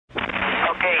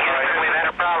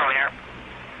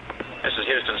This is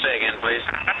Houston. Say again, please.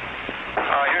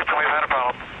 Houston, we've had a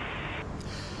problem.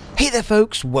 Hey there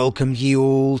folks, welcome you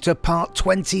all to part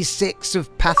 26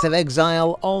 of Path of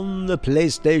Exile on the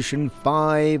PlayStation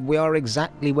 5. We are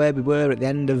exactly where we were at the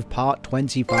end of part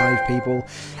 25, people.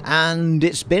 And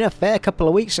it's been a fair couple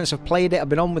of weeks since I've played it. I've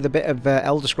been on with a bit of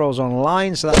Elder Scrolls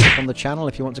Online, so that's up on the channel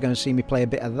if you want to go and see me play a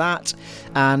bit of that.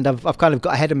 And I've kind of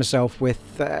got ahead of myself with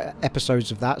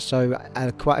episodes of that, so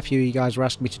quite a few of you guys were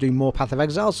asking me to do more Path of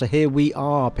Exile, so here we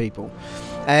are, people.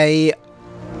 I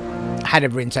had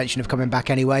every intention of coming back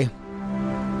anyway.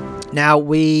 Now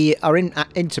we are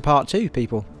into part 2,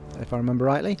 people, if I remember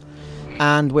rightly,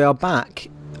 and we are back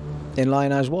in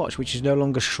Lioneyes Watch, which is no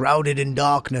longer shrouded in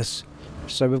darkness.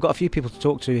 So we've got a few people to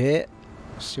talk to here.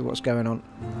 Let's see what's going on.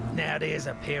 Now there's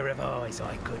a pair of eyes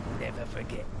I could never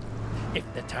forget. If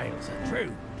the tales are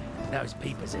true, those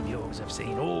peepers of yours have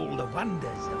seen all the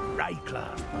wonders of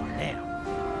Raycraft by now,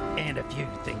 and a few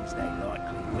things they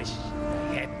likely wish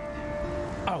they hadn't.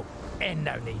 Oh, and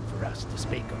no need for us to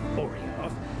speak of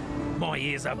Oriath. My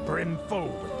ears are brimful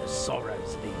with the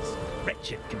sorrows these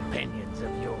wretched companions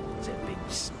of yours have been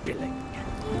spilling.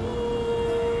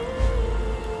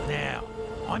 Now,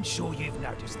 I'm sure you've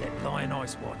noticed that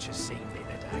Lioneyes Watch has seen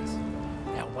better days.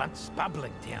 Our once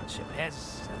bubbling township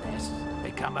has, alas,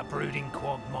 become a brooding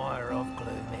quagmire of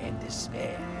gloom and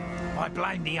despair. I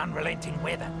blame the unrelenting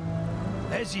weather.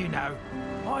 As you know,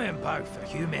 I am both a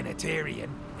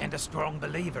humanitarian and a strong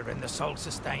believer in the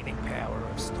soul-sustaining power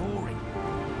of story.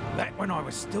 Back when I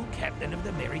was still captain of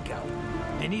the Merry Gull,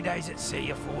 many days at sea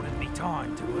afforded me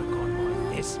time to work on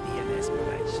my thespian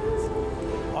aspirations.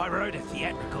 I wrote a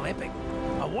theatrical epic,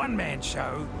 a one-man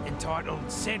show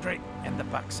entitled Cedric and the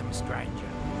Buxom Stranger.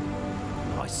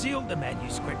 I sealed the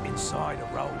manuscript inside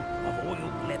a roll of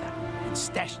oiled leather and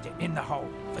stashed it in the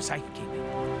hold for safekeeping.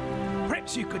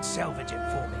 Perhaps you could salvage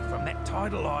it for me from that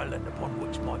tidal island upon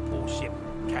which my poor ship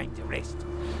came to rest.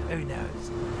 Who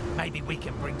knows? Maybe we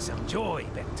can bring some joy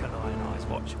back to Lioneyes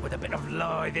Watch with a bit of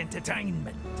live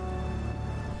entertainment.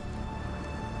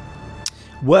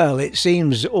 Well, it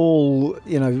seems all,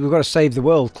 you know, we've got to save the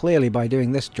world clearly by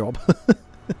doing this job.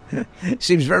 It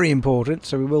seems very important,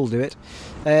 so we will do it.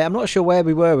 I'm not sure where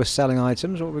we were with selling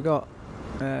items. What have we got?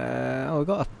 Oh, we've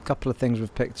got a couple of things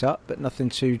we've picked up, but nothing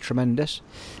too tremendous.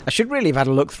 I should really have had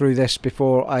a look through this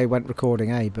before I went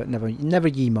recording, but never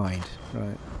ye mind.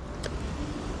 Right.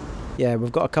 Yeah,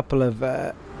 we've got a couple of...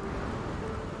 they're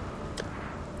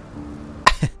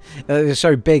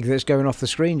so big that it's going off the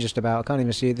screen just about. I can't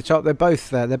even see at the top. They're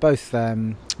both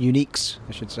uniques,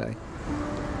 I should say.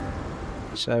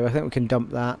 So I think we can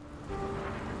dump that.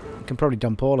 We can probably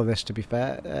dump all of this, to be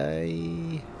fair.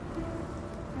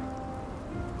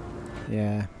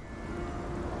 Yeah.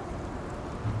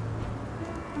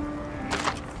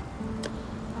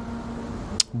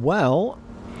 Well,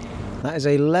 that is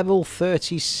a level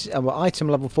 30, well, item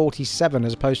level 47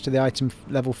 as opposed to the item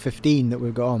level 15 that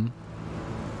we've got on.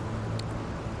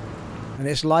 And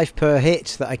it's life per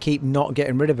hit that I keep not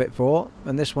getting rid of it for,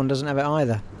 and this one doesn't have it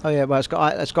either. Oh yeah, well it's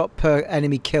got per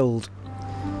enemy killed.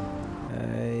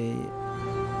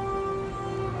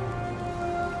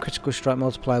 Critical strike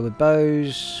multiplier with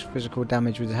bows, physical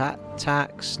damage with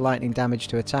attacks, lightning damage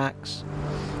to attacks,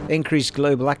 increased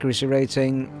global accuracy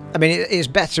rating. I mean, it is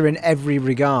better in every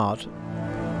regard.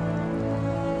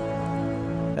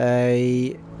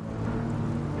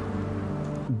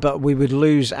 But we would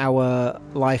lose our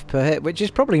life per hit, which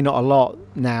is probably not a lot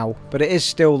now, but it is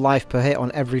still life per hit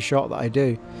on every shot that I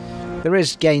do. There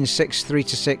is gain 3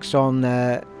 to 6 on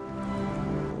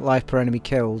life per enemy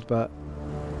killed, but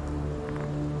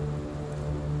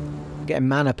getting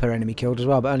mana per enemy killed as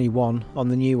well, but only 1 on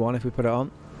the new one if we put it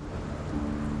on.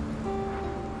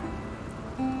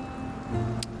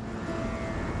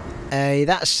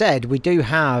 That said, we do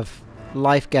have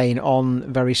life gain on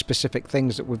very specific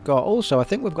things that we've got. Also, I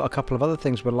think we've got a couple of other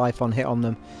things with life on hit on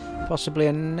them. Possibly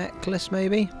a necklace,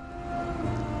 maybe?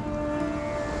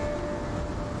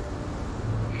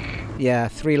 Yeah,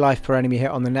 3 life per enemy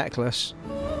hit on the necklace.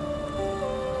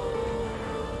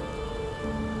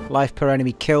 Life per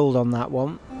enemy killed on that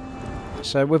one.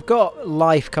 So we've got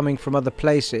life coming from other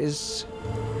places.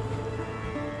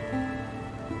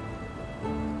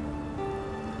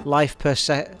 Life per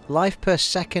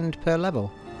second per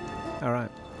level.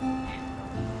 Alright.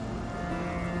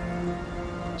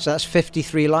 So that's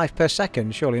 53 life per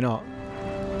second, surely not.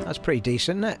 That's pretty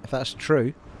decent, isn't it? If that's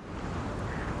true.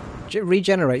 It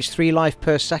regenerates 3 life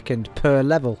per second per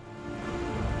level.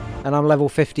 And I'm level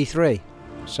 53.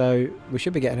 So we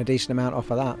should be getting a decent amount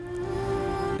off of that.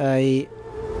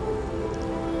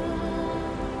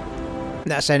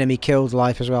 That's enemy killed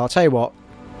life as well. I'll tell you what.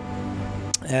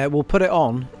 We'll put it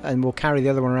on and we'll carry the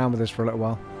other one around with us for a little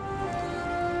while.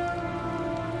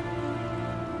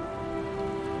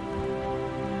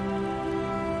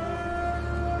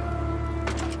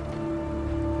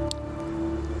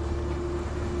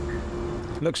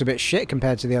 Looks a bit shit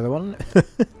compared to the other one.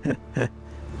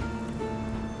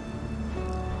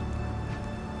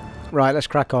 Right, let's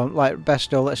crack on. Like,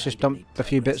 Bestel, let's just dump a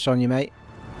few bits on you, mate.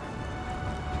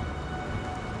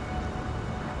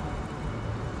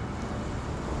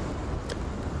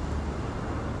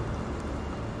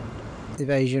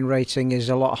 Evasion rating is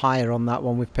a lot higher on that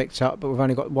one we've picked up, but we've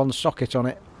only got one socket on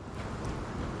it.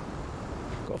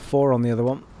 Got 4 on the other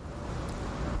one.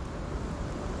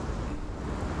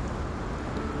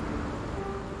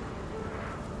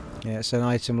 Yeah, it's an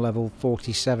item level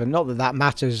 47. Not that that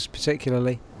matters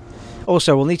particularly.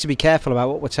 Also, we'll need to be careful about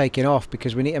what we're taking off,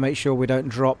 because we need to make sure we don't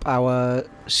drop our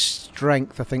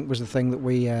strength, I think was the thing that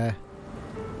we... Right,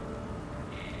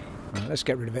 let's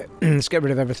get rid of it. Let's get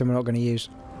rid of everything we're not going to use.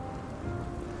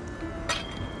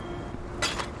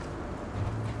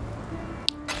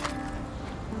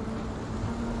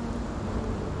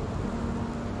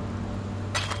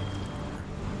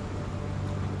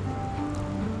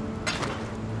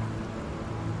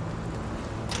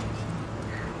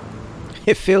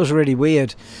 It feels really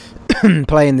weird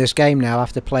playing this game now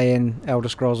after playing Elder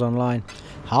Scrolls Online.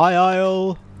 Hi,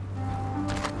 Isle!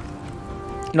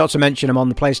 Not to mention I'm on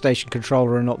the PlayStation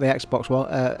controller and not the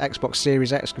Xbox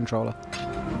Series X controller.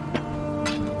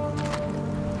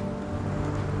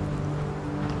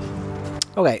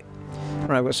 Okay,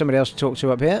 right, we've got somebody else to talk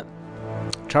to up here.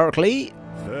 Turkley.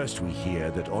 First we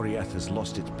hear that Oriath has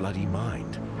lost its bloody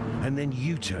mind, and then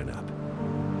you turn up.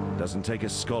 Doesn't take a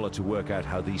scholar to work out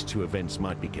how these two events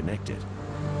might be connected.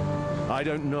 I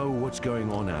don't know what's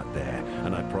going on out there,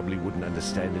 and I probably wouldn't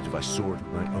understand it if I saw it with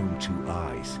my own 2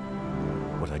 eyes.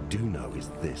 What I do know is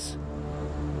this.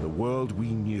 The world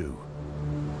we knew,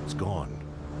 it's gone.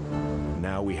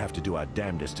 Now we have to do our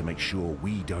damnedest to make sure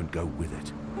we don't go with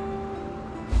it.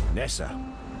 Nessa,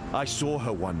 I saw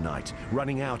her one night,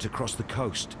 running out across the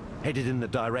coast, headed in the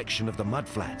direction of the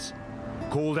mudflats.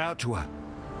 Called out to her,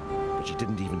 but she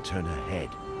didn't even turn her head.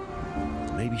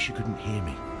 Maybe she couldn't hear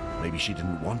me. Maybe she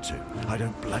didn't want to. I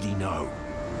don't bloody know.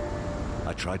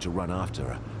 I tried to run after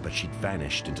her, but she'd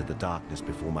vanished into the darkness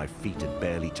before my feet had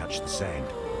barely touched the sand.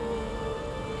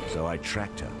 So I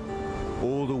tracked her,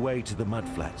 all the way to the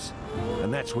mudflats,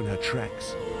 and that's when her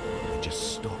tracks, they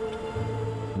just stopped.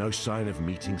 No sign of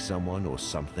meeting someone or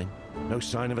something. No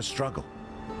sign of a struggle.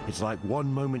 It's like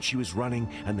one moment she was running,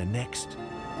 and the next,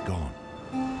 gone.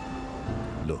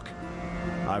 Look,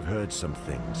 I've heard some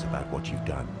things about what you've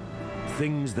done.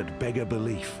 Things that beg a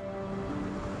belief.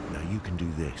 Now you can do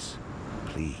this.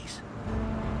 Please.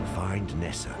 Find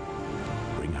Nessa.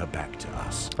 Bring her back to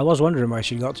us. I was wondering where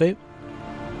she got to.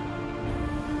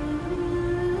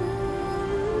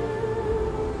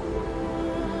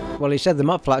 Well, he said the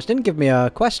mudflats. Didn't give me a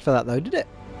quest for that though, did it?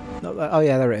 Not that, oh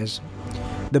yeah, there it is.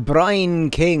 The Brine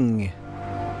King.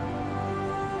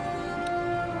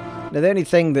 Now, the only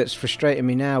thing that's frustrating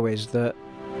me now is that,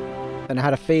 and I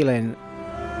had a feeling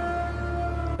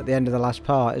at the end of the last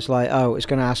part, it's like, oh, it's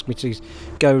going to ask me to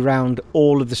go around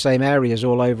all of the same areas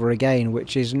all over again,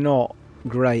 which is not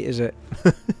great, is it?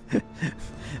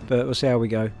 But we'll see how we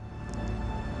go.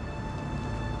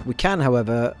 We can,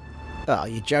 however... Oh,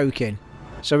 you're joking.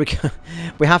 So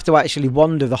we have to actually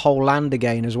wander the whole land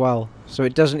again as well. So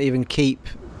it doesn't even keep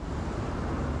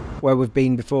where we've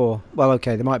been before. Well,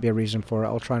 okay, there might be a reason for it.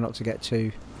 I'll try not to get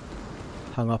too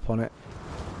hung up on it.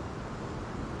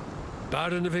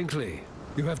 Baron of Inkley,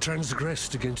 you have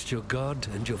transgressed against your god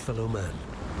and your fellow man.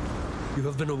 You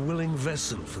have been a willing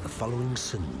vessel for the following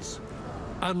sins.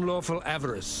 Unlawful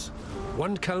avarice,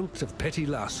 1 count of petty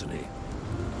larceny,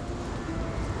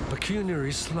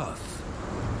 pecuniary sloth,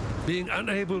 being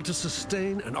unable to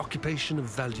sustain an occupation of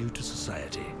value to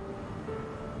society.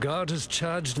 God has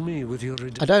charged me with your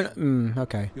redemption. I don't...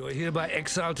 okay. You are hereby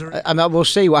exiled to... I mean, we'll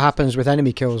see what happens with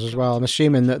enemy kills as well. I'm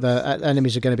assuming that the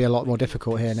enemies are going to be a lot more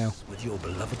difficult here now. With your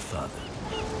beloved father.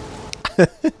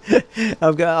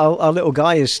 I've got our little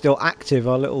guy is still active,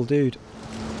 our little dude.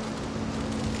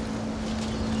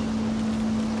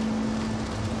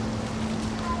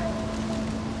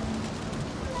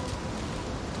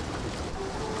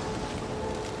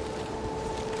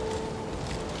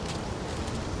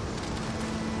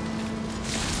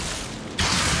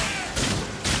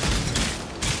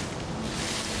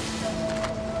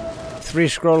 Three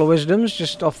Scroll of Wisdoms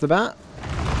just off the bat.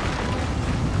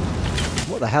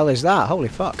 What the hell is that? Holy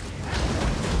fuck.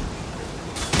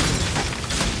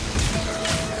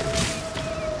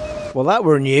 Well, that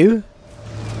were new.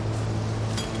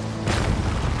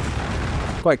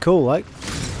 Quite cool, like.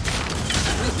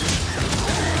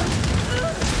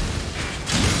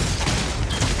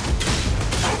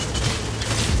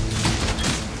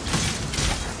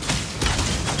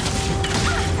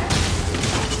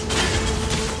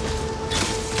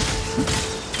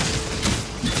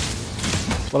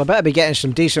 Well, I better be getting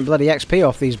some decent bloody XP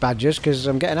off these badgers, because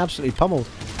I'm getting absolutely pummeled.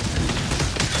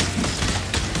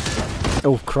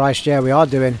 Oh, Christ, yeah, we are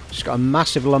doing. Just got a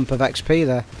massive lump of XP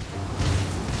there.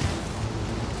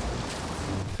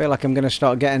 I feel like I'm going to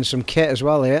start getting some kit as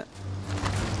well here.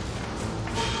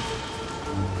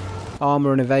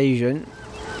 Armour and evasion.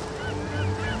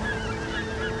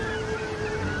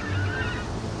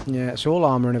 Yeah, it's all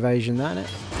armour and evasion, that, isn't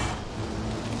it?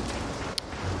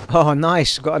 Oh,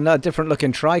 nice. Got another different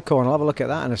looking tricorn. I'll have a look at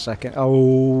that in a second.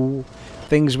 Oh,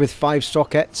 things with 5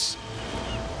 sockets.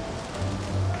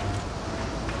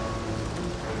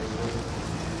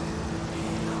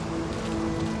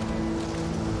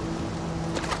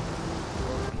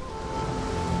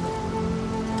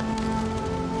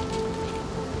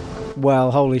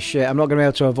 Well, holy shit. I'm not going to be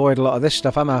able to avoid a lot of this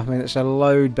stuff, am I? I mean, it's a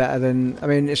load better than... I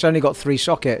mean, it's only got 3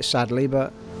 sockets, sadly,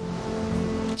 but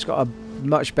it's got a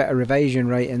much better evasion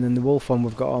rating than the wolf one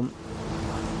we've got on.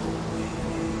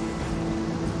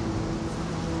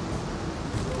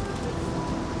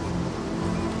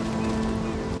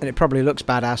 And it probably looks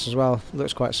badass as well. It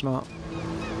looks quite smart.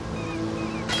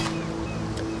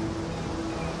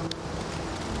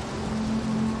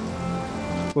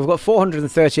 We've got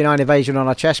 439 evasion on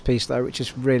our chest piece though, which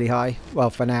is really high.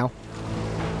 Well, for now.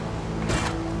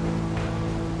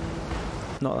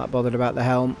 Not that bothered about the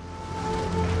helm.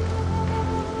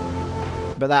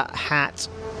 But that hat,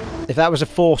 if that was a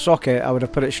 4 socket, I would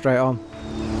have put it straight on.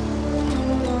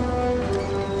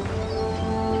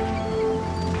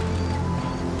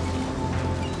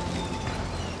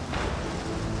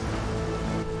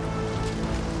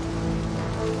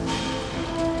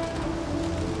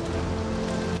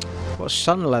 What's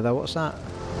sun leather? What's that?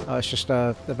 Oh, it's just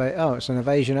a... Oh, it's an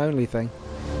evasion only thing.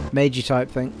 Meiji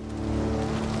type thing.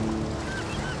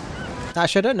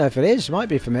 Actually, I don't know if it is. It might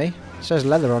be for me. It says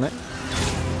leather on it.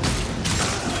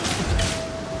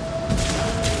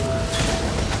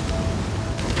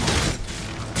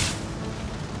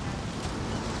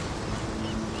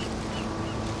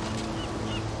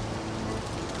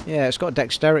 Yeah, it's got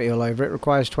dexterity all over it.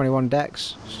 Requires 21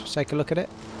 dex. Let's take a look at it.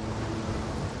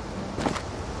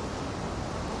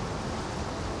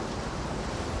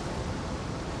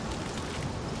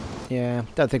 Yeah,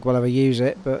 don't think we'll ever use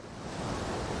it, but...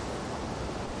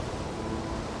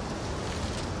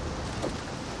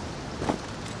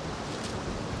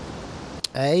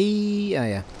 Hey, oh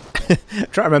yeah.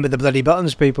 Try to remember the bloody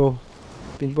buttons, people.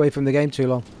 Been away from the game too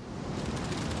long.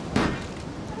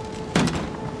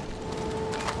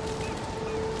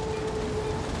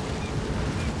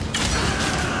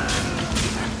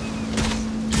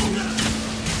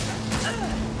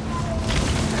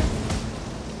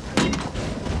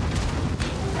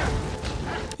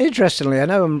 Interestingly, I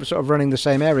know I'm sort of running the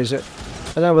same areas. I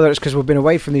don't know whether it's because we've been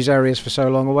away from these areas for so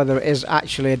long, or whether it is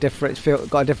actually a different. It's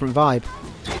got a different vibe.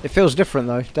 It feels different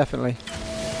though, definitely.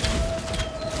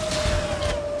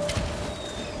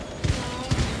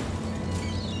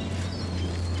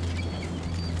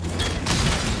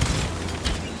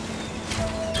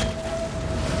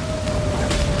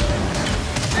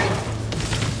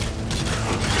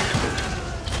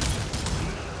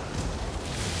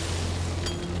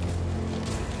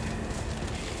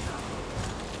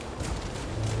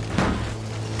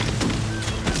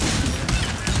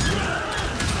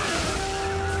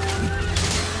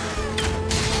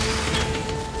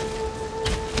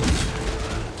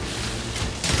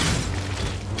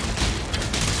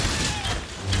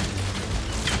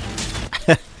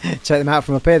 Take them out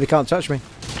from up here, they can't touch me.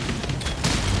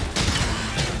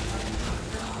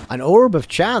 An orb of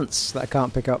chance that I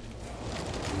can't pick up.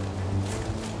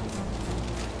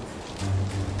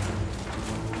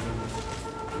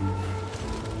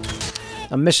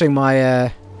 I'm missing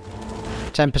my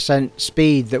 10%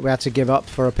 speed that we had to give up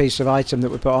for a piece of item that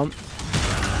we put on.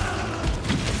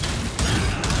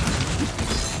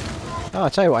 Oh, I'll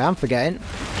tell you what I am forgetting.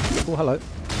 Oh, hello.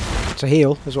 To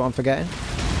heal is what I'm forgetting.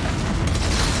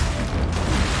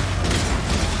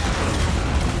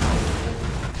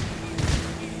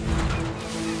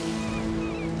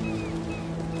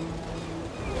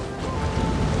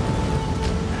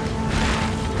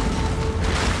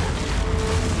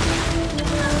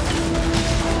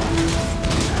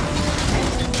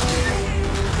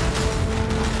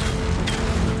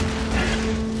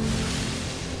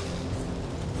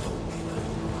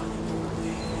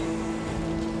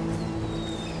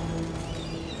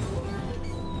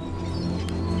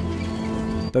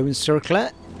 Bone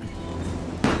circlet.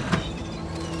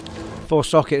 4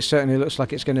 sockets certainly looks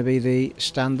like it's going to be the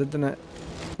standard, doesn't it?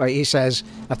 Wait, he says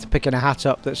after picking a hat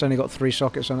up that's only got 3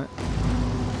 sockets on it.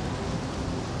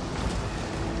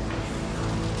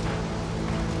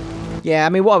 Yeah, I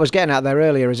mean, what I was getting at there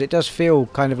earlier is it does feel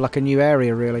kind of like a new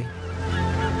area, really.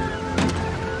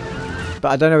 But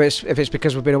I don't know if it's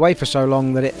because we've been away for so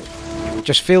long that it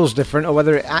just feels different, or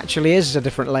whether it actually is a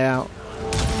different layout.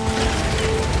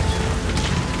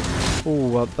 Ooh,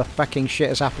 what the fucking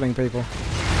shit is happening, people?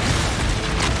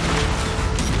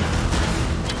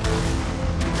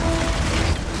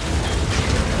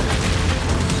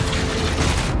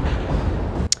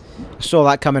 I saw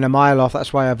that coming a mile off,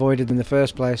 that's why I avoided in the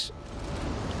first place.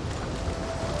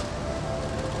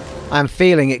 I am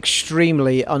feeling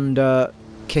extremely under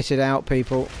kitted out,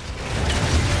 people.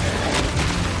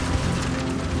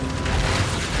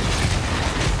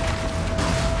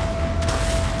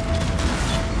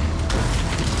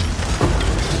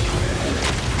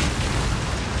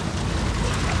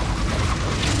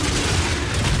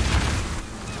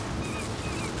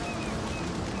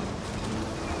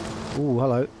 Ooh,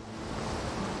 hello.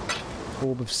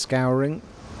 Orb of scouring.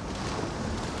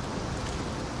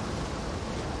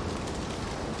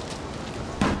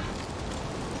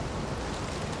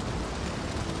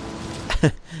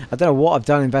 I don't know what I've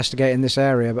done investigating this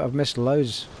area, but I've missed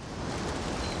loads.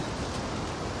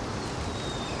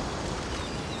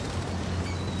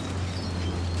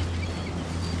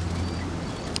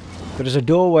 But there's a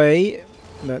doorway,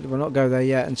 but we'll not go there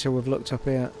yet until we've looked up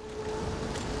here.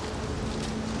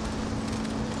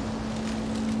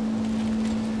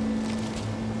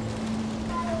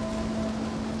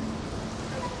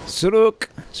 Suruk!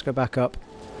 Let's go back up.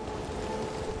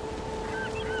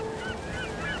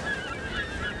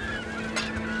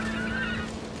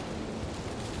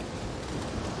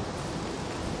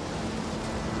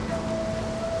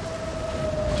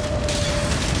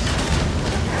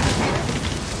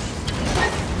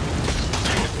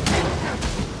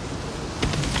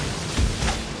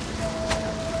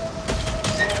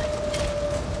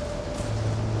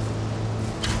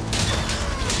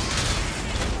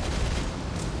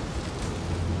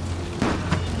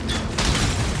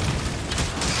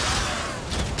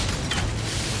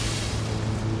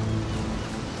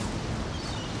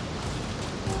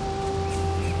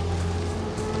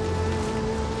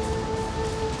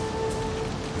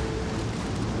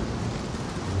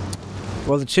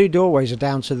 Well, the 2 doorways are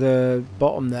down to the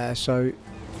bottom there, so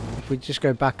if we just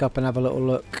go back up and have a little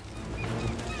look.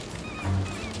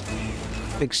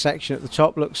 Big section at the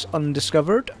top looks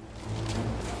undiscovered.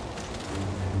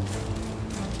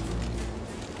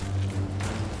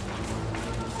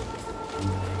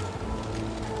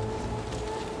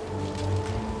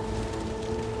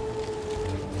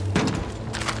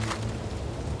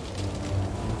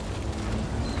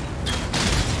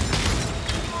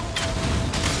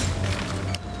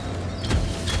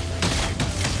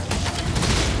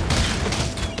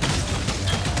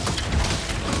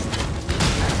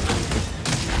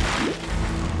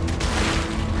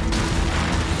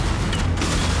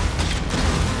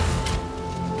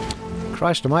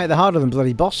 Christ almighty, they're harder than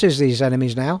bloody bosses, these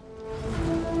enemies now.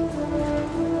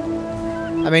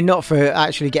 I mean, not for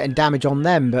actually getting damage on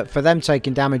them, but for them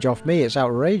taking damage off me, it's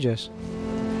outrageous.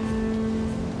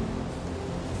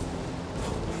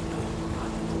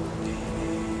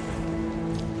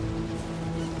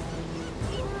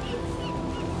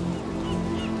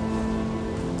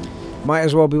 Might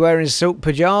as well be wearing silk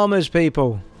pyjamas,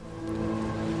 people.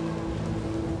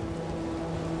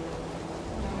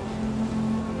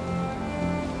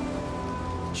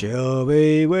 She'll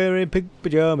be wearing pink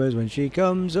pyjamas when she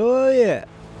comes, oh yeah.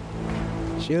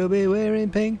 She'll be wearing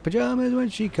pink pyjamas when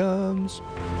she comes.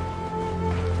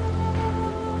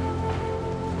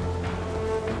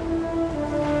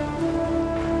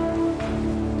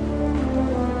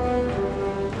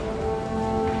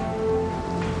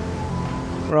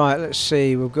 Right, let's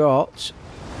see, we've got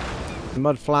the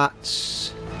mud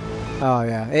flats. Oh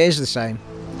yeah, it is the same.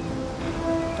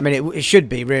 I mean, it should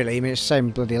be, really. I mean, it's the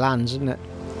same bloody lands, isn't it?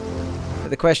 But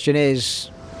the question is,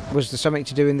 was there something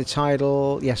to do in the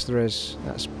Tidal? Yes, there is.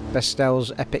 That's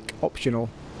Bestels Epic Optional.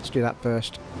 Let's do that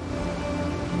first.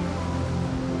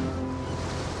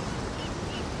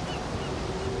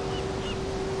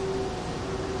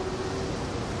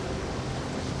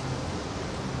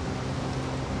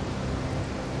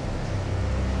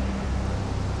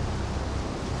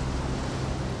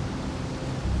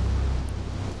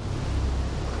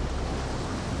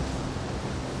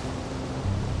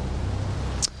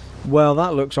 Well,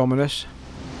 that looks ominous.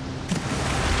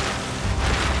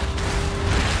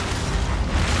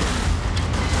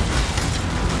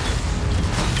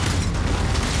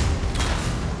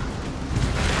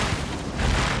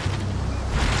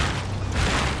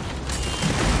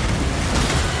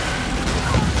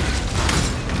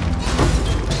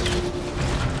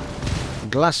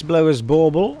 Glassblower's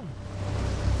bauble.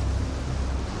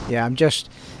 Yeah, I'm just...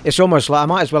 It's almost like I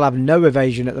might as well have no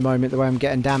evasion at the moment, the way I'm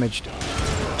getting damaged.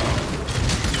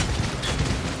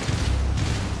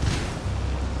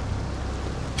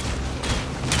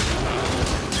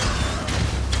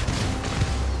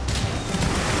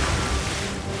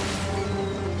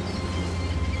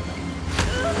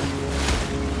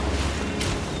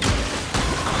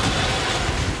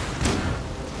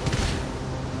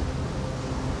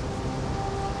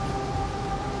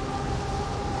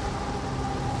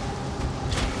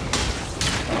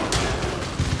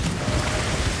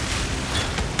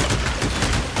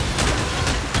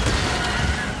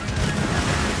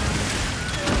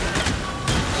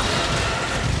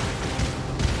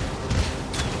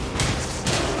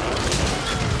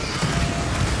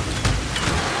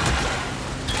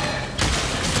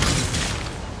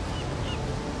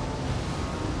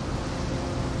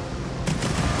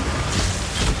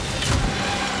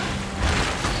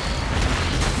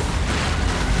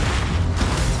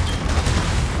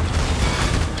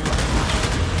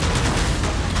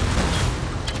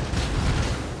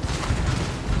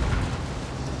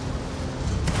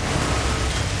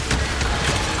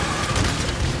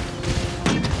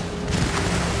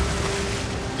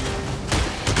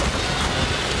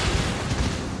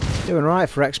 Doing right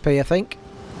for XP, I think.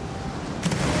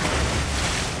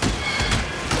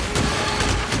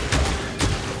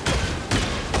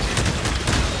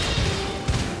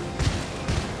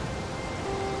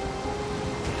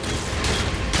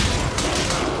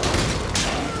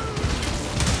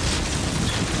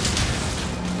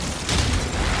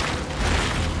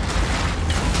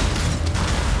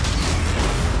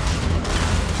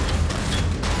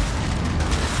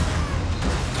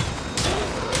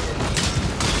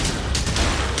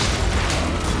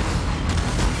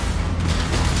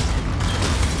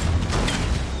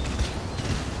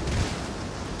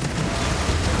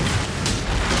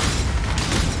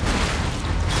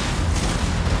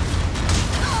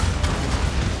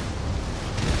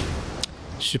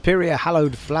 Superior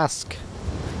hallowed flask.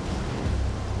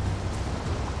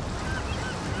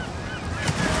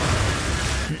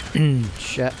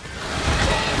 Shit.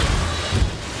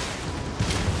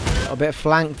 A bit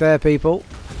flanked there, people.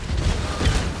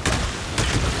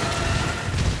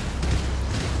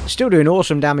 Still doing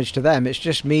awesome damage to them. It's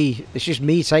just me. It's just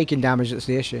me taking damage that's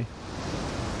the issue.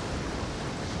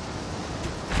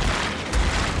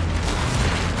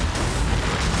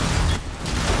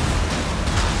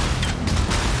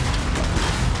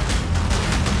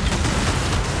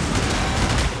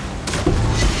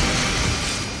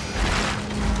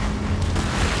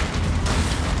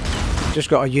 Just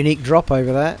got a unique drop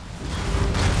over there.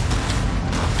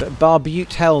 But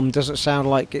Barbute Helm doesn't sound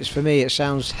like it's for me, it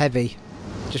sounds heavy.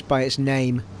 Just by its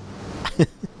name.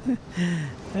 I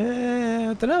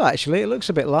don't know actually, it looks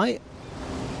a bit light.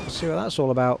 Let's see what that's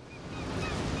all about.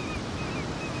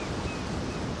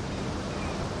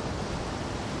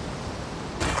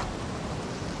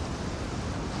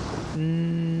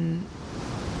 Mm,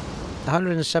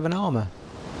 107 armour.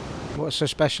 What's so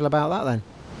special about that then?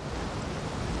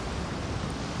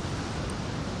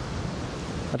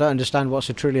 I don't understand what's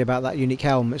so truly about that unique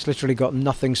helm. It's literally got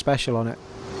nothing special on it.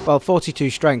 Well, 42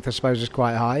 strength I suppose is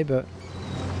quite high, but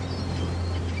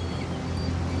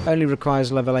only requires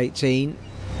level 18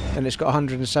 and it's got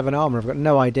 107 armour. I've got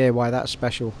no idea why that's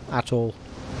special at all.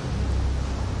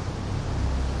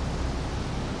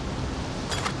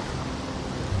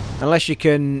 Unless you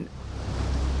can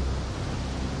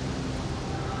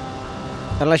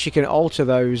alter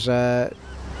those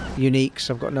uniques.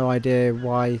 I've got no idea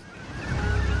why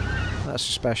that's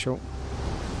special.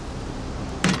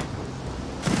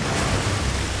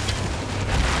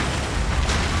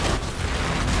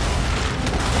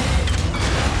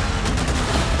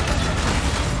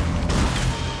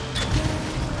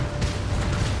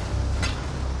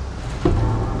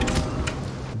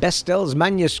 Bestels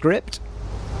manuscript.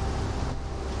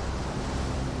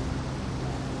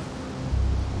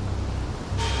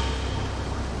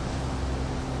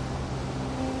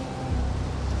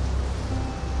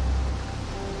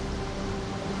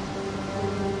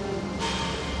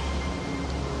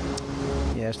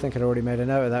 Yeah, I think I'd already made a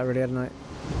note of that, really, hadn't I?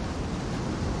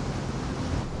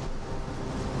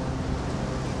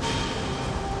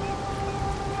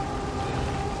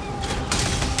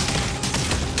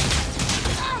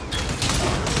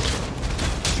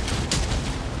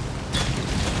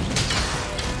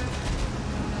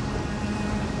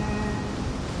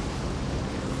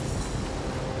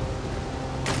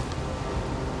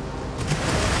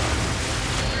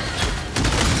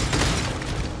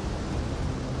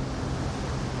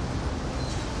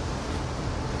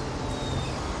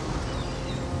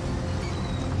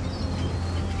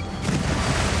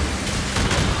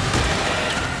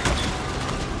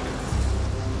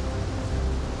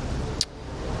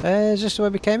 Is this the way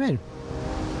we came in?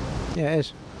 Yeah, it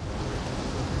is.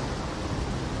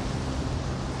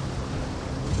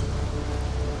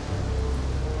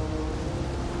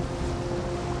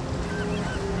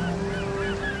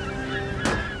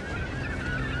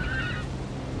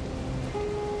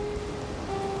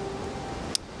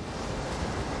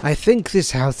 I think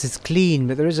this house is clean,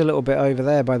 but there is a little bit over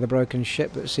there by the broken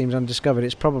ship that seems undiscovered.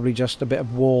 It's probably just a bit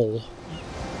of wall.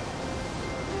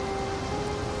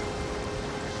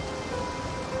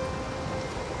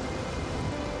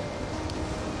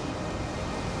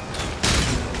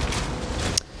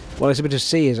 Well, it's a bit of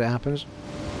sea as it happens.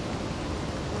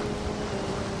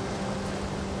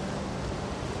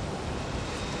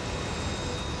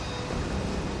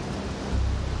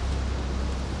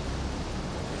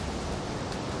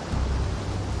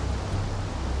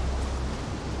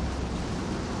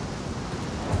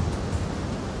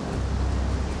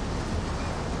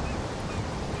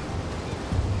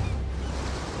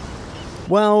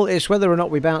 Well, it's whether or not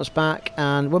we bounce back,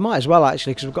 and we might as well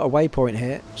actually, because we've got a waypoint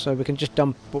here, so we can just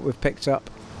dump what we've picked up.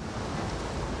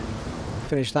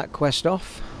 Finish that quest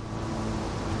off.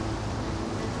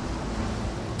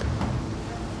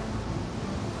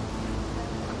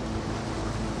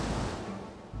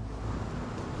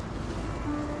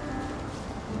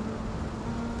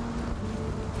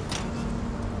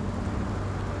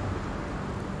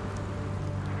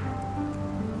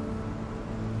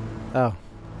 Oh.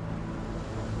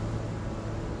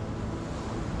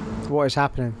 What is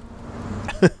happening?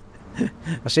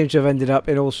 I seem to have ended up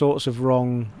in all sorts of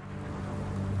wrong...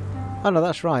 Oh no,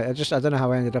 that's right. I don't know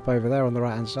how I ended up over there on the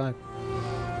right hand side.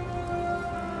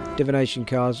 Divination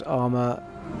cards, armour,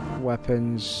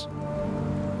 weapons.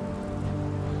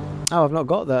 Oh, I've not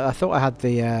got that. I thought I had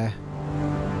the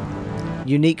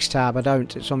Uniques tab. I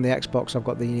don't. It's on the Xbox. I've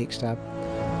got the Uniques tab.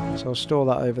 So I'll store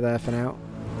that over there for now.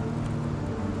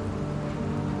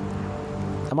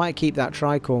 I might keep that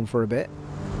tricorn for a bit.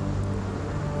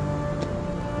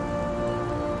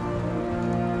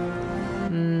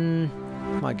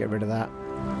 Might get rid of that.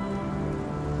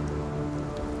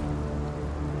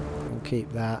 We'll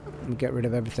keep that and get rid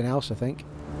of everything else, I think.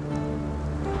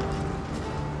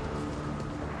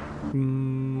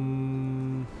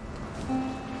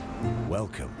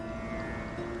 Welcome.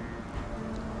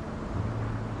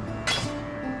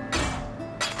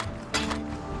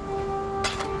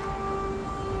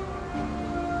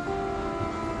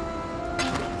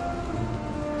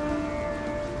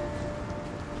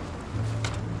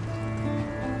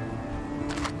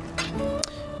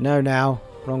 No, now.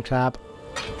 Wrong tab.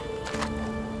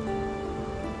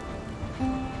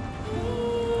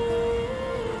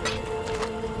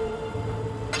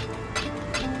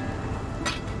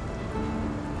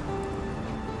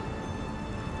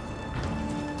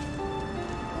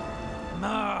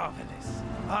 Marvelous.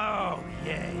 Oh,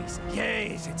 yes,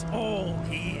 yes, it's all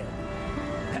here.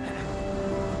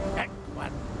 Act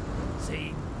 1,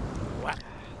 Scene 1.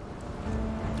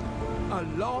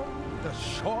 Along the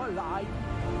shoreline,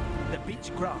 the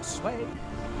beach grass sway,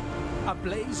 a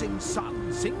blazing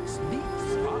sun sinks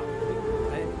neath sparkling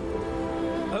clay.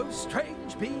 Oh,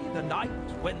 strange be the night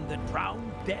when the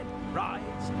drowned dead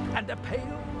rise, and a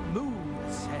pale moon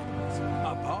ascends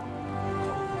upon the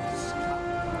cold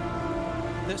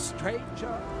sky. The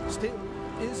stranger still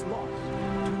is lost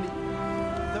to me,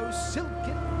 those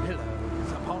silken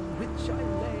pillows upon which I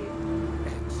lay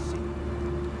and see.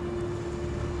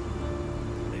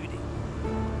 Moody.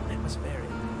 It was very...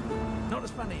 not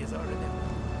as funny as I remember.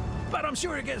 But I'm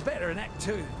sure it gets better in Act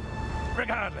 2.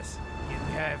 Regardless, you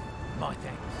have my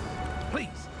thanks.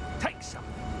 Please, take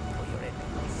something for your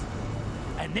efforts.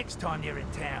 And next time you're in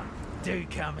town, do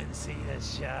come and see the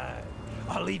show.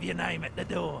 I'll leave your name at the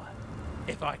door,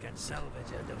 if I can salvage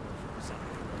a door from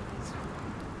somewhere.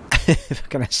 If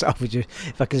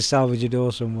I can salvage a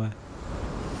door somewhere.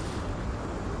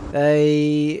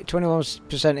 A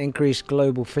 21% increased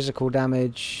global physical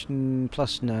damage,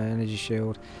 plus no energy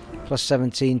shield, plus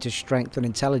 17 to strength and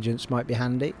intelligence might be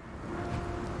handy.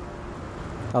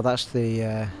 Oh, that's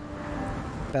the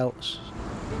belts.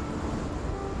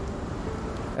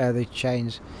 The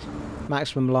chains.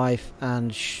 Maximum life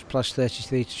and plus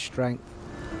 33 to strength.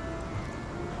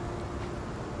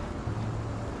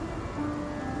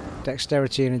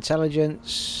 Dexterity and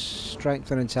intelligence,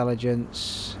 strength and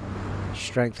intelligence.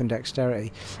 Strength and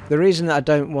dexterity. The reason that I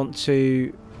don't want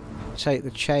to take the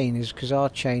chain is because our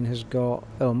chain has got...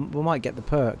 oh, we might get the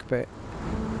perk, but...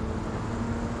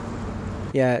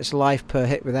 yeah, it's life per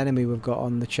hit with enemy we've got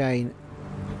on the chain.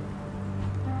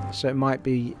 So it might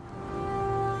be...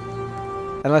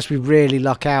 unless we really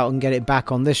luck out and get it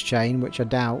back on this chain, which I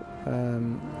doubt.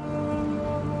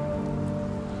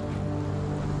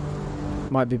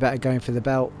 Might be better going for the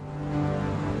belt,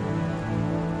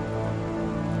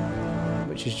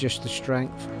 which is just the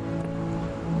strength.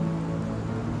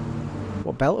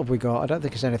 What belt have we got? I don't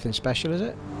think it's anything special, is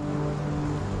it?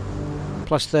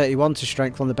 Plus 31 to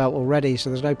strength on the belt already, so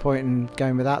there's no point in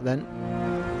going with that then.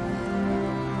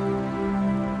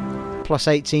 Plus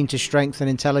 18 to strength and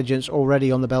intelligence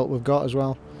already on the belt we've got as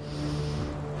well.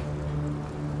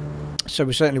 So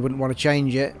we certainly wouldn't want to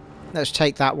change it. Let's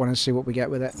take that one and see what we get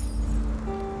with it.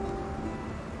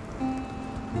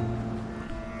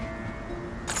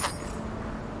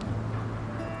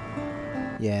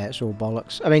 Yeah, it's all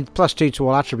bollocks. I mean, plus 2 to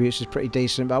all attributes is pretty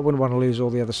decent, but I wouldn't want to lose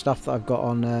all the other stuff that I've got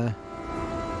on...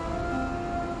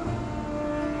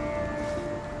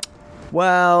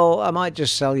 Well, I might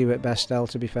just sell you at Bestel,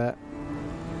 to be fair.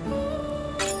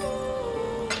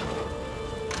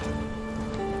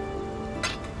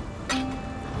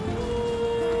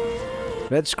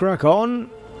 Let's crack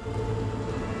on.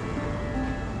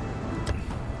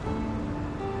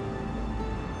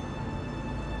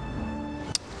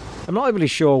 I'm not really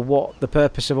sure what the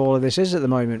purpose of all of this is at the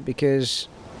moment, because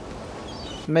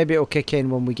maybe it'll kick in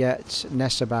when we get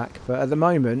Nessa back, but at the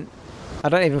moment I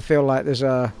don't even feel like there's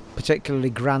a particularly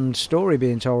grand story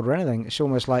being told or anything. It's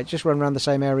almost like just run around the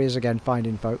same areas again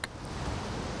finding folk.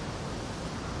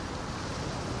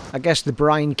 I guess the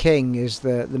Brine King is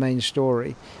the main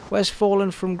story. Where's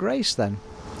Fallen from Grace then?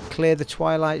 Clear the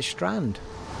Twilight Strand.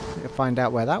 I'll find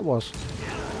out where that was.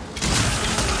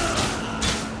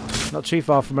 Not too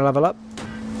far from a level up.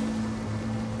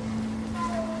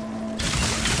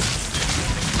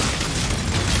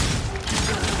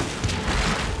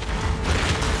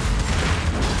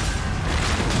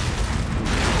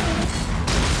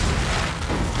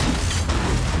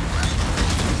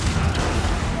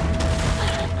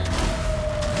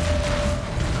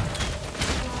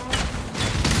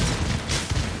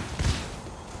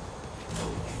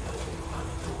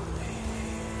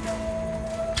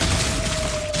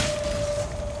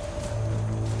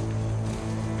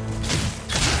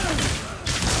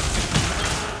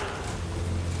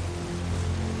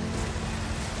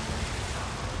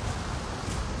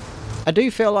 I do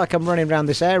feel like I'm running around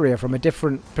this area from a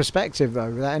different perspective though,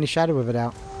 without any shadow of a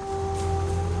doubt.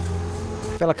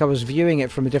 I feel like I was viewing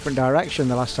it from a different direction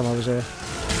the last time I was here.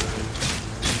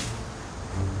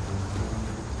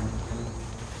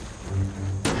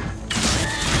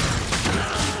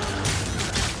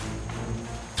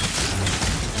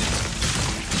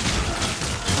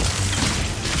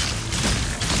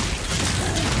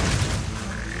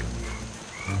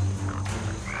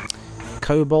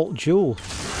 Cobalt Jewel.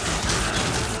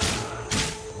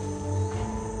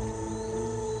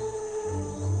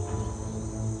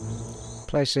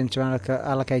 Place into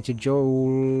allocated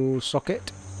jewel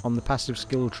socket on the passive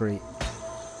skill tree.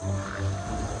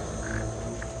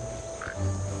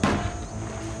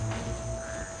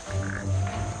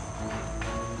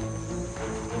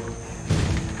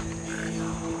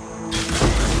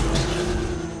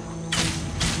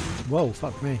 Whoa,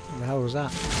 fuck me. What the hell was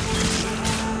that?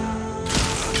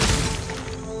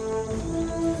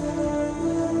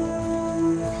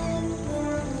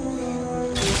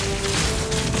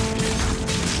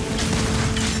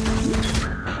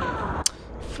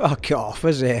 Fuck off,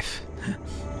 as if.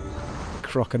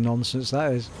 Crock of nonsense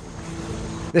that is.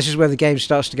 This is where the game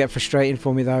starts to get frustrating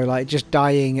for me though, like just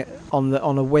dying on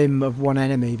a whim of one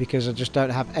enemy because I just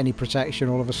don't have any protection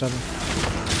all of a sudden.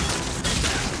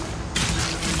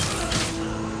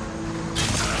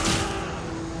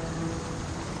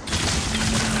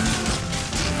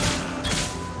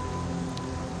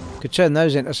 Could turn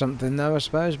those into something though, I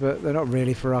suppose, but they're not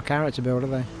really for our character build, are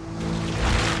they?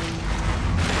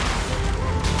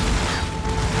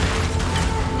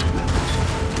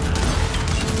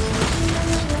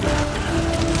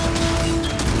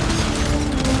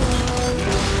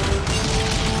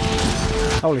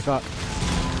 Holy fuck.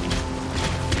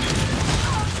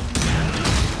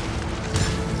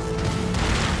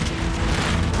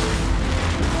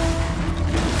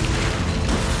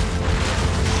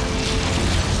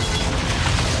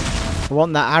 I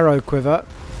want that arrow quiver.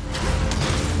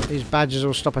 These badgers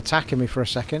will stop attacking me for a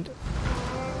second.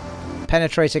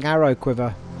 Penetrating arrow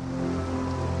quiver.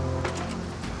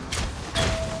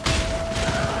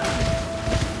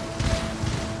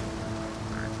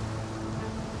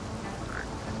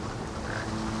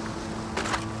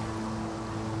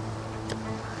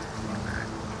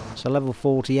 So level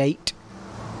 48.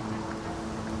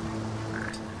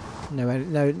 No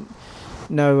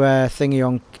thingy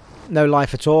on, no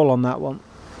life at all on that one.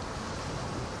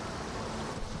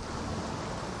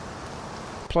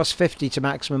 Plus 50 to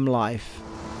maximum life.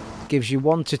 gives you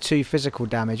 1 to 2 physical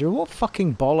damage. Well, what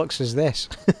fucking bollocks is this?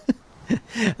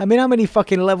 I mean, how many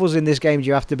fucking levels in this game do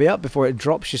you have to be up before it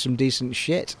drops you some decent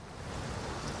shit?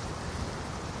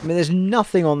 I mean, there's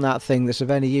nothing on that thing that's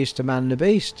of any use to man the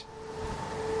beast.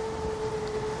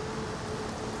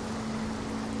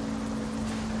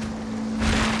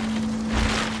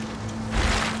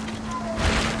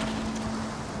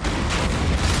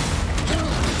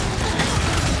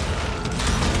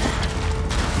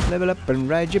 Level up and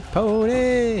ride your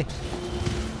pony.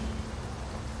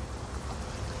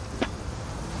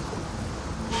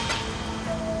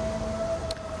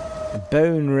 A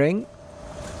bone ring.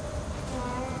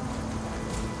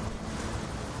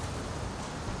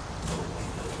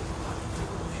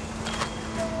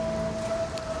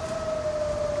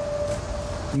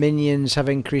 Minions have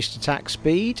increased attack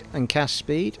speed and cast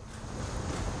speed.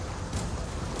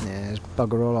 Yeah, there's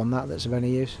bugger all on that that's of any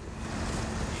use.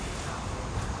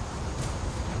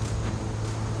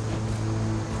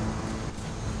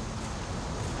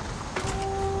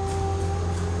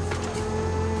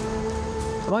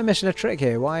 Am I missing a trick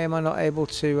here? Why am I not able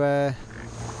to... Oh,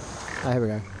 here we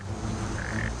go.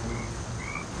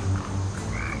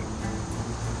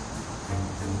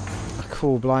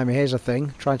 Cool, blimey, here's a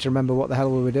thing. Trying to remember what the hell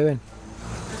we were doing.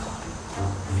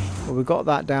 Well, we got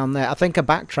that down there. I think I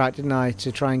backtracked, didn't I,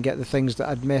 to try and get the things that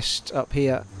I'd missed up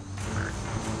here.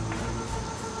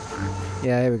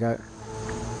 Yeah, here we go.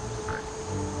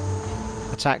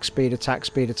 Attack speed, attack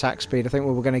speed, attack speed. I think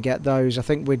we were going to get those. I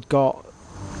think we'd got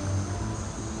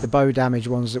the bow damage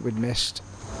ones that we'd missed.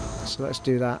 So let's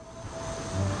do that.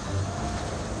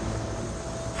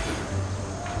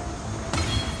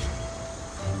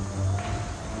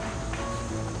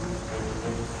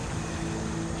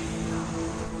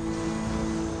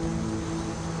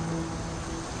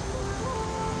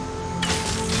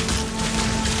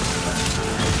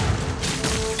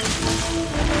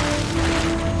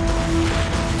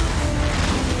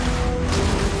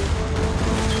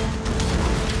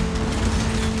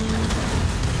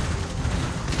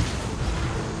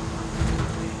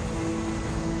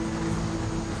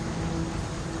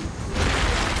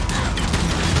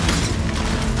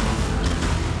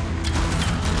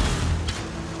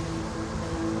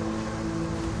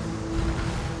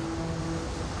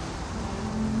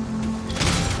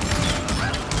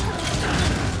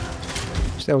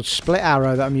 It's the old split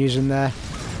arrow that I'm using there.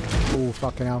 Oh,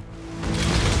 fucking hell.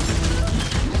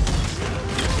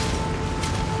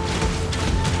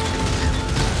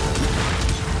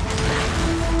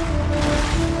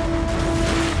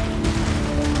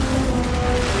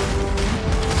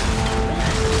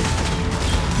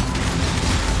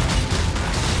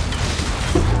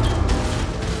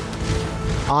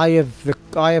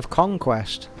 Eye of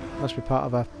conquest. Must be part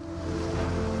of a...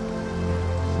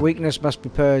 Weakness must be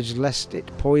purged lest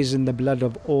it poison the blood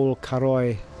of all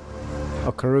Karui.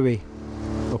 Or Karui.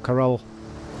 Or Karol.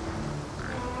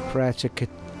 Prayer to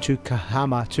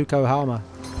Tukohama.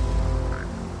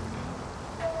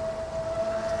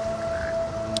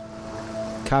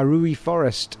 Karui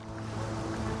Forest.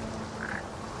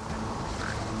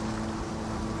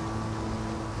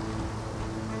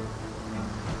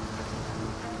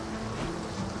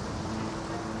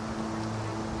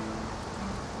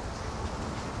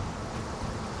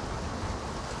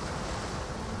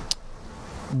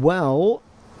 Well,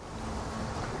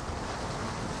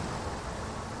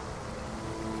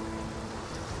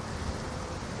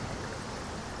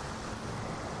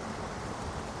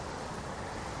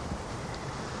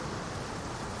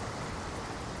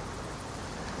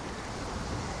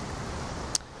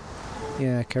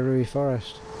 yeah, Karui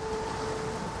Forest.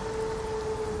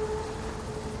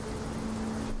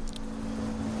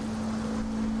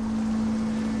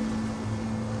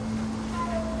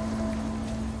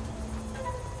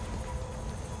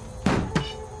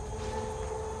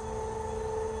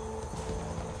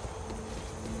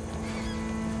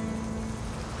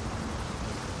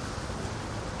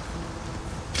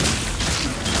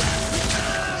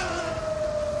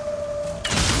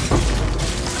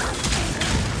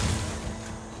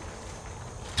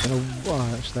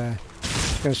 Oh, it's there. I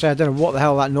was going to say, I don't know what the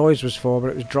hell that noise was for, but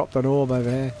it was dropped on orb over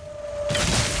here.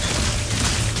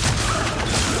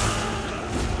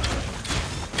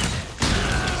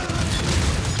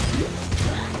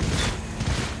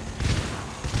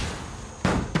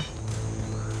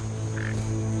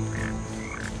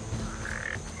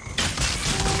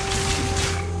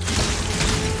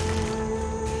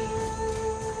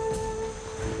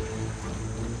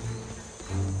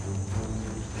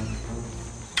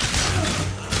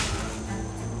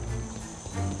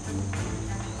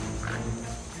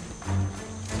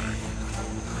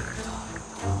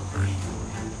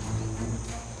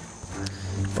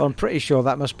 Well, I'm pretty sure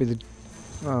that must be the...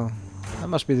 Oh, that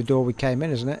must be the door we came in,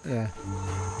 isn't it? Yeah.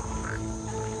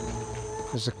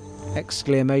 There's an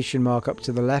exclamation mark up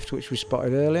to the left, which we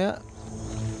spotted earlier.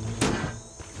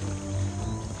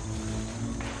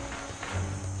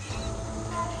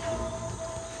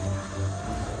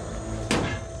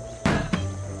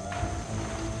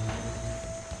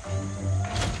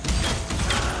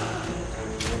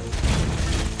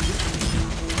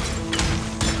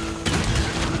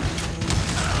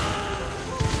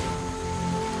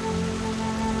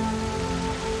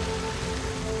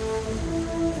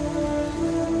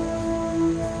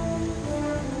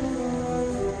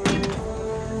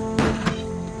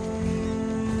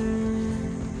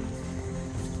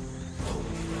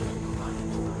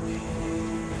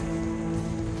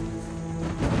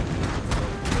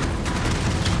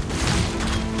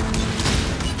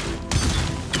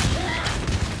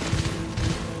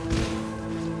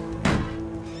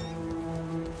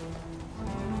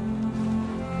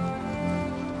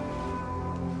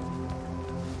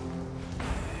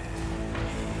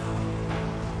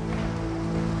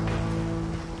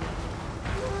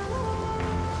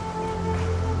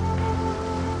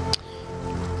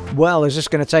 Well, is this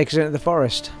going to take us into the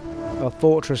forest? Or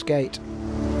fortress gate?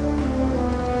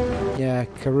 Yeah,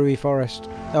 Karui forest.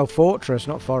 Oh, fortress,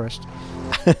 not forest.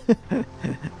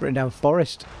 Written down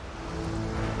forest.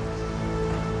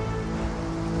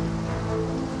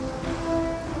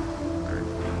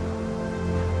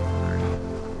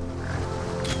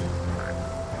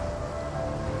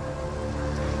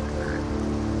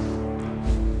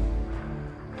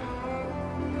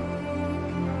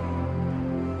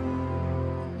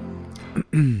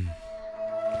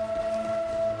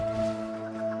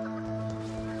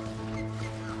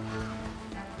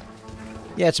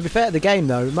 Yeah, to be fair to the game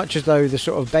though, much as though the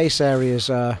sort of base areas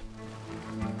are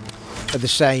the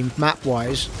same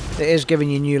map-wise, it is giving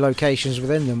you new locations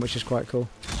within them, which is quite cool.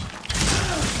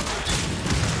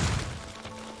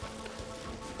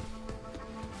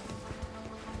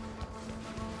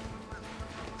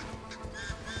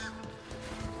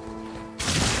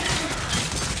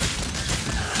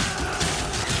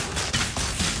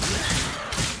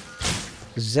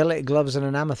 Zealot gloves and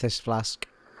an amethyst flask.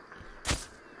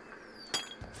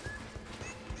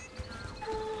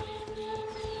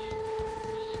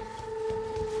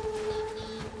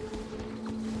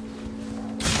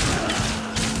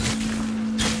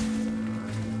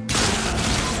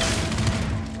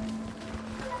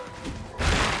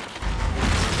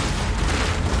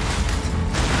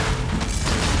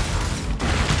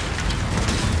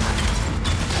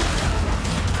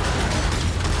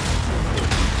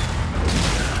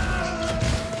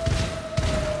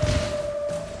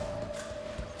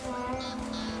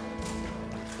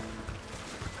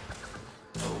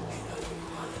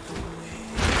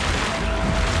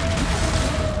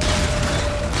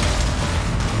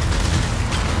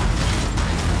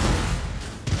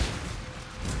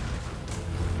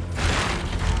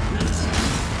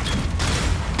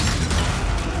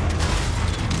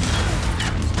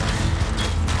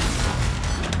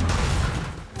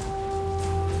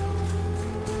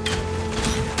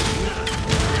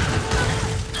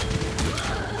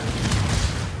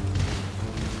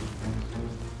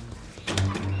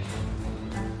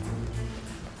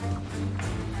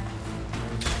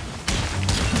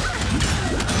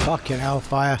 Fucking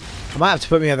hellfire. I might have to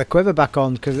put my other quiver back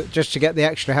on just to get the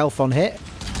extra health on hit.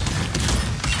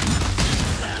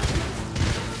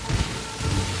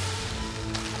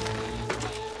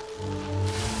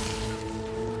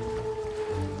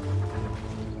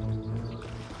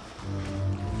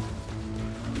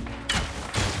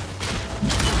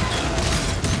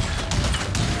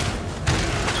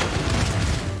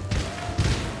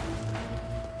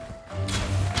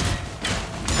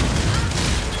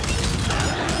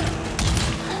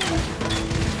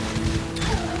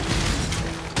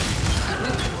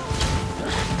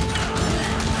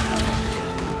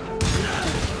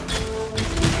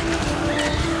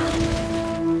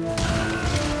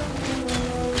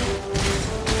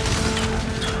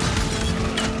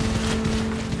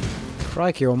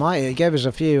 Crikey almighty, it gave us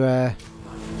a few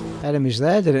enemies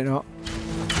there, did it not?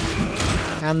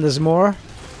 And there's more.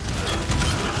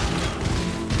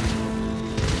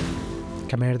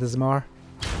 Come here, there's more.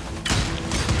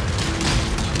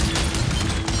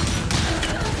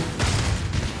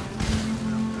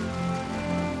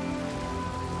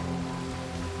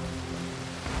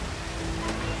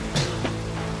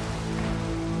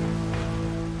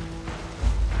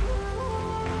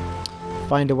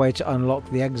 Find a way to unlock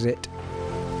the exit.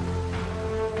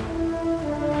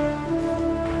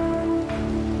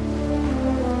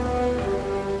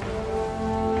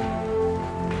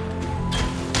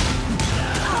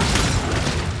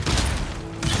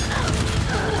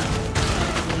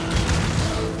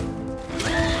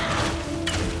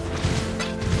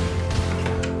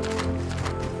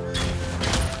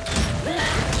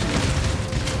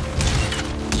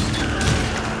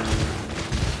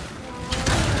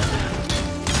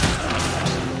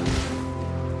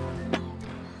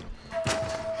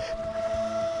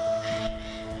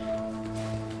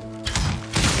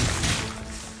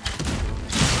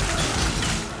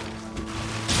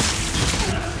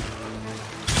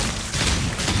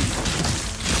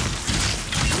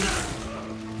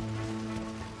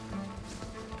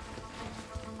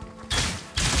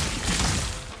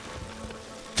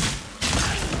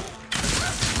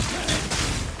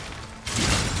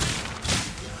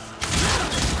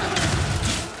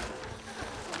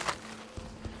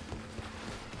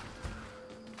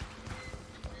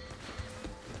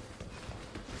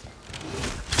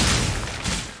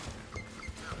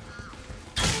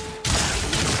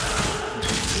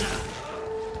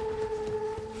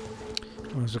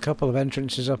 There's a couple of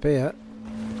entrances up here.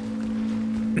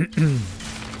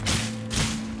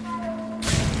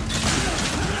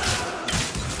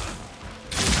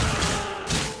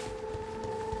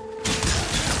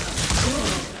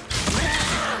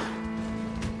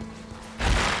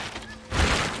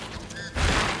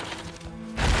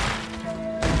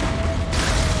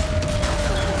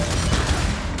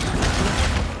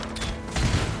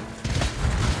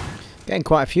 Getting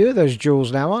quite a few of those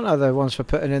jewels now, aren't there? The ones for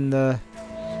putting in the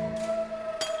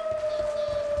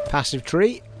passive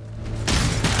tree.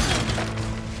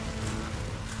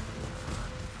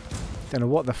 Don't know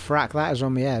what the frack that is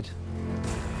on my head.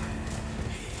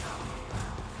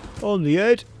 On the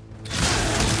head.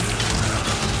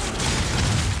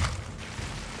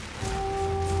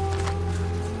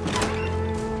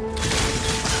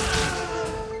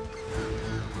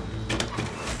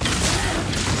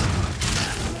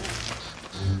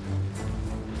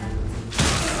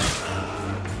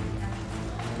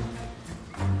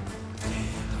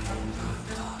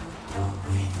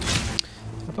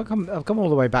 I've come all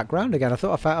the way back round again. I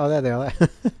thought I found... Oh, there they are.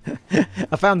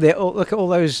 I found the... Oh, look at all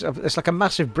those... It's like a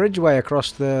massive bridgeway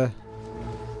across the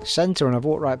centre, and I've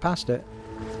walked right past it.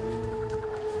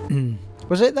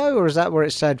 Was it, though? Or is that where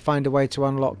it said, find a way to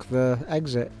unlock the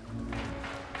exit?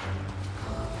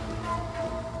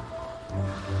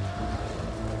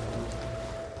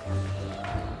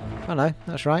 Oh, no.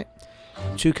 That's right.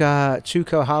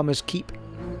 Tukohamas Keep.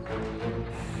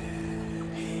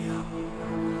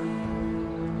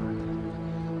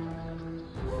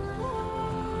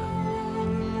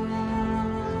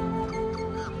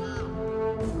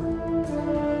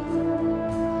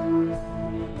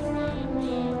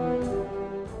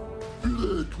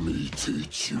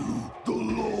 Teach you the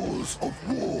laws of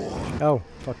war. Oh,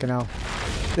 fucking hell.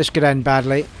 This could end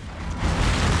badly.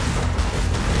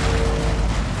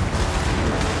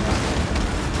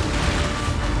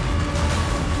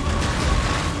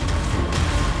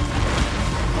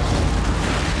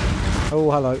 Oh,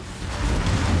 hello.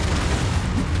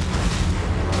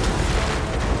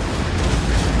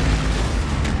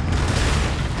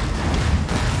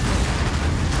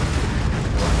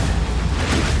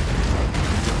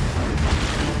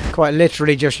 Quite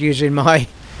literally just using my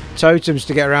totems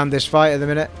to get around this fight at the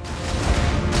minute.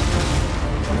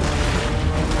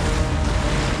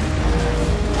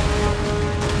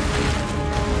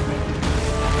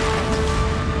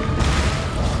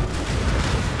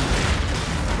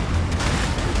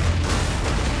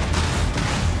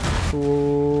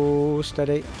 Ooh,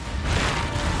 steady.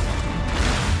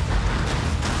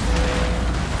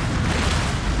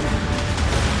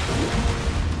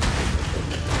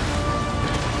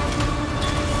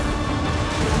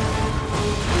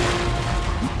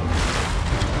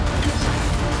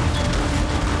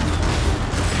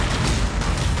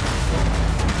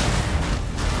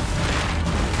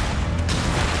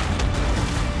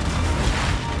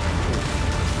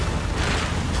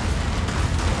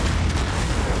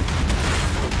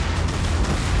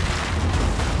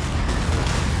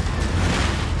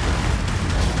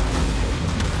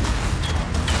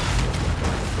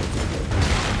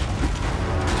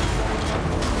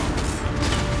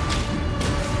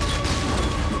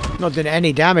 Not doing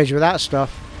any damage with that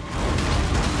stuff.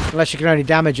 Unless you can only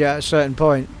damage it at a certain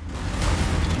point.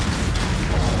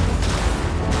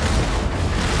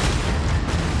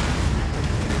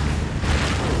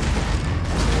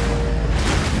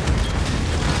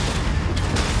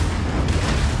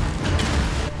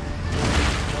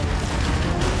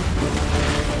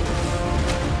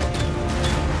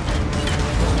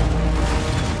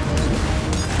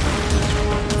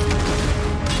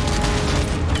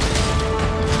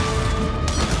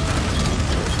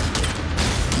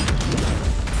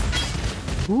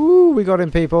 Ooh, we got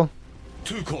him, people.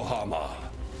 Tukohama.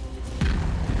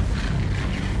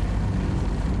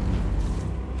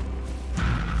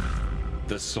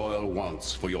 The soil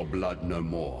wants for your blood no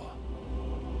more.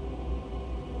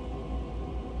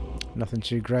 Nothing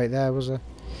too great there, was there?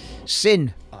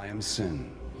 Sin. I am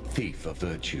Sin, thief of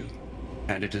virtue,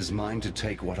 and it is mine to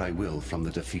take what I will from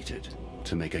the defeated,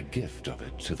 to make a gift of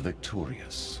it to the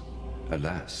victorious.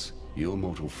 Alas, your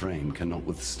mortal frame cannot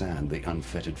withstand the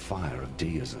unfettered fire of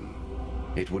deism.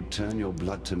 It would turn your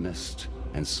blood to mist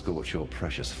and scorch your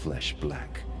precious flesh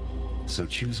black. So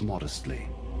choose modestly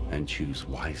and choose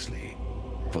wisely,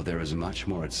 for there is much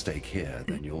more at stake here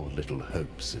than your little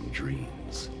hopes and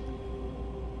dreams.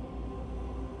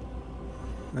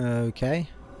 Okay.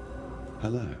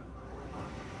 Hello.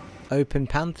 Open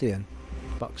Pantheon.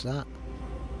 Fuck's that?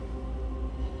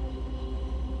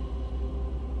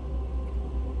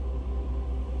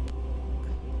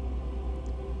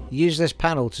 Use this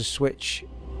panel to switch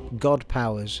God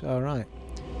powers. Alright.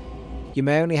 You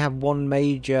may only have one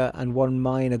major and one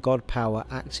minor god power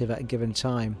active at a given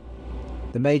time.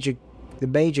 The major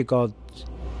god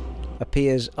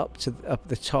appears up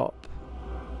the top.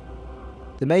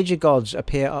 The major gods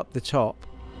appear up the top.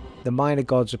 The minor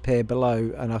gods appear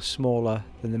below and are smaller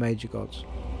than the major gods.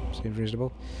 Seems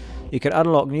reasonable. You can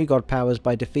unlock new god powers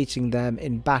by defeating them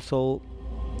in battle,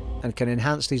 and can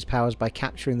enhance these powers by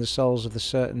capturing the souls of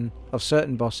certain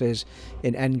bosses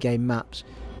in endgame maps.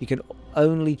 You can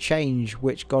only change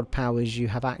which god powers you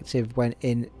have active when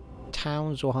in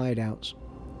towns or hideouts.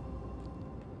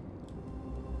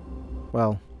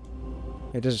 Well,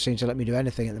 it doesn't seem to let me do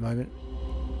anything at the moment.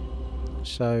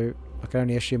 So I can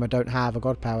only assume I don't have a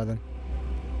god power then.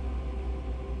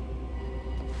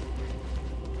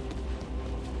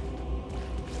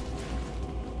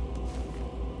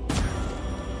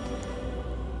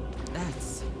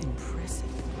 That's impressive.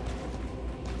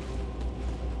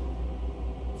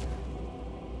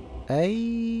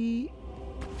 I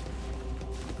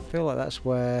feel like that's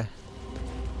where...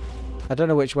 I don't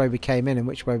know which way we came in and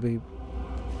which way we...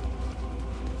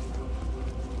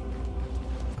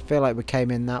 I feel like we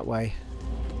came in that way.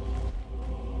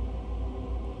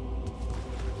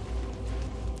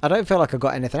 I don't feel like I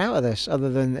got anything out of this other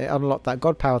than it unlocked that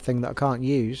god power thing that I can't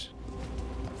use.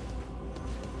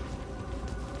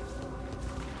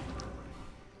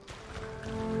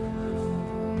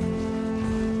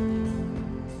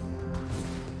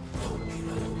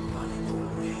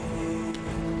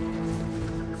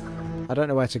 I don't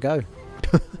know where to go.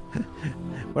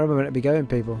 Where am I meant to be going,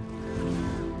 people?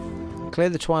 Clear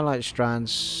the Twilight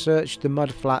Strands. Search the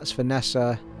mud flats for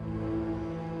Nessa.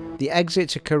 The exit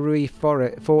to Karui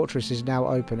Fortress is now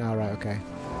open. Alright, okay.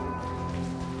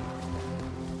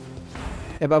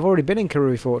 Yeah, but I've already been in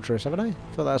Karui Fortress, haven't I? I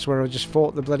thought that's where I just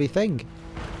fought the bloody thing.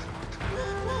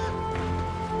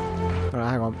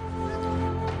 Alright, hang on.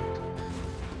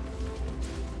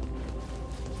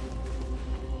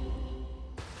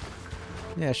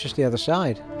 Yeah, it's just the other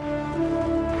side.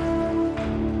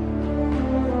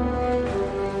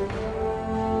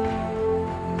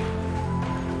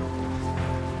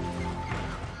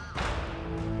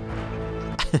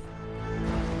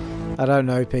 I don't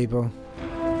know, people.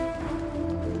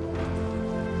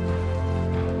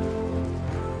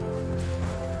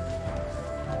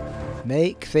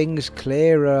 Make things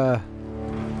clearer.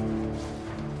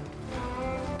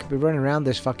 Could be running around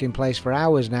this fucking place for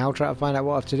hours now trying to find out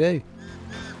what I have to do.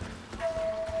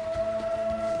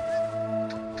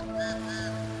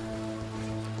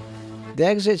 The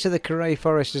exit to the Karui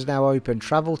Forest is now open.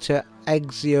 Travel to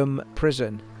Exile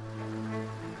Prison.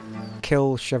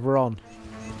 Kill Chevron.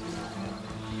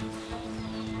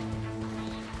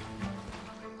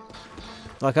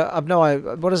 Like, I've no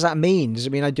idea. What does that mean? Does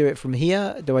it mean I do it from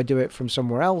here? Do I do it from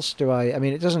somewhere else? Do I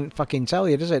mean, it doesn't fucking tell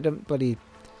you, does it? Don't bloody...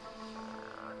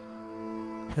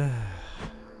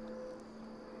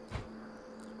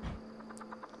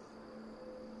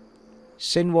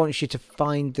 Sin wants you to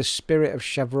find the spirit of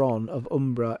Chevron of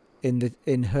Umbra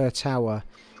in her tower,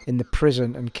 in the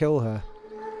prison, and kill her.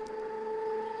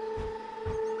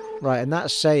 Right, and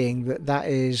that's saying that that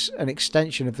is an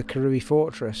extension of the Karui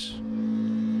Fortress.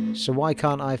 So why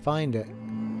can't I find it?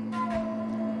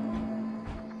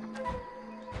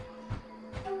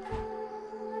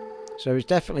 So it's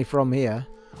definitely from here.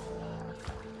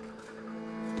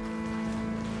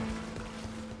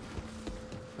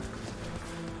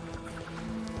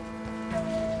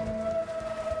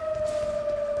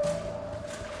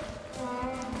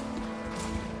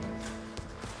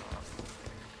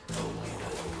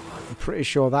 I'm pretty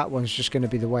sure that one's just going to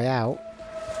be the way out.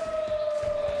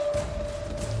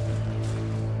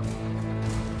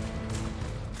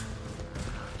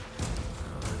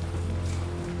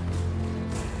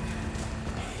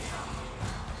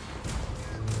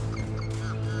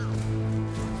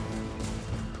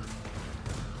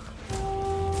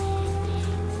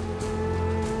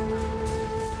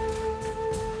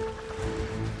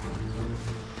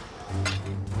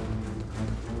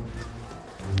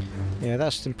 Yeah,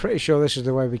 I'm pretty sure this is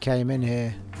the way we came in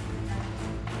here.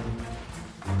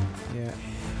 Yeah.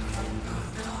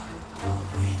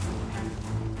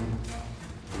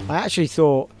 I actually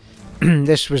thought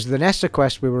this was the Nessa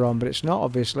quest we were on, but it's not,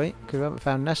 obviously, because we haven't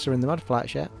found Nessa in the mud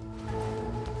flats yet.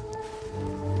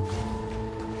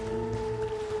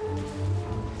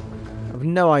 I've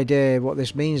no idea what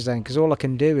this means then, because all I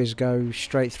can do is go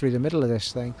straight through the middle of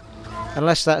this thing.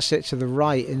 Unless that's it to the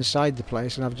right inside the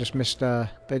place and I've just missed but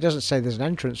it doesn't say there's an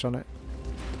entrance on it.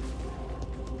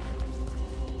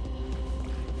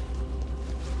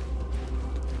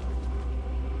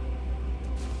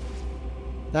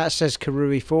 That says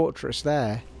Karui Fortress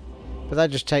there. But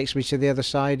that just takes me to the other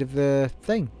side of the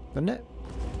thing, doesn't it?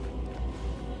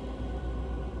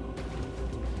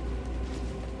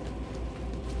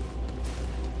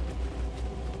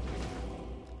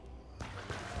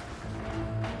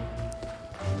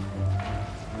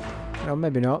 Oh,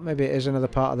 maybe not. Maybe it is another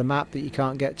part of the map that you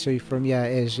can't get to from... Yeah,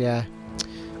 it is, yeah.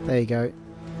 There you go.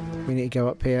 We need to go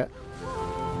up here.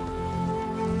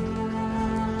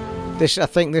 This, I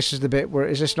think this is the bit where...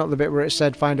 Is this not the bit where it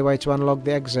said find a way to unlock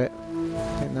the exit?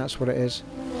 I think that's what it is.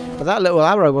 But that little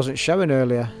arrow wasn't showing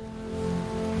earlier.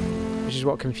 Which is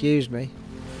what confused me.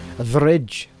 A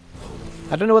bridge.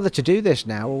 I don't know whether to do this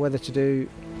now or whether to do...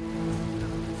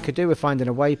 Could do with finding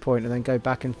a waypoint and then go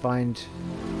back and find...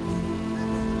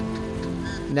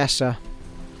 Nessa.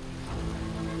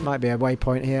 Might be a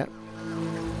waypoint here.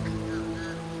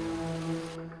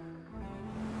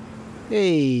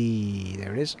 Hey,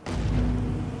 there it is.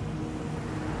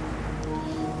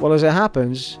 Well, as it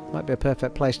happens, might be a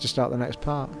perfect place to start the next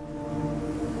part.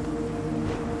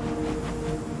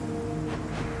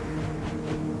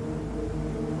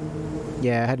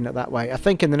 Yeah, heading up that way. I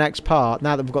think in the next part,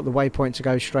 now that we've got the waypoint to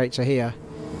go straight to here,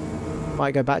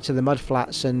 might go back to the mud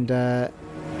flats and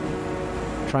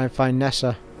try and find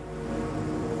Nessa.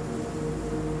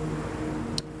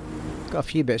 Got a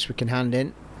few bits we can hand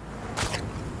in.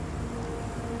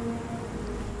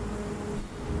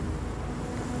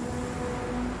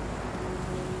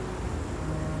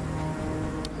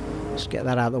 Let's get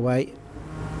that out of the way.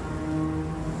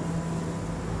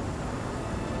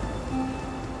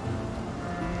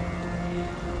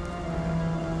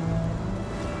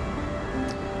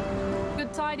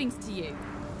 Good tidings to you.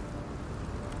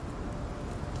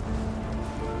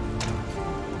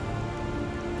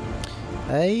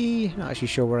 Hey, not actually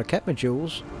sure where I kept my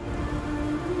jewels.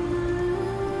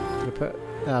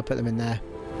 I'll put them in there.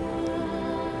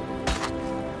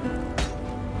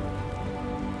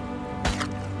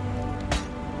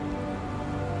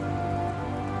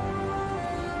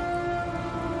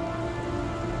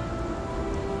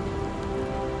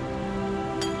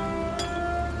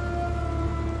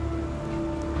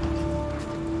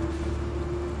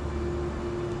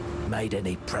 Made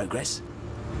any progress?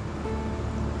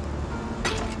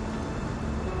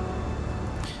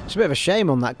 It's a bit of a shame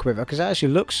on that quiver because it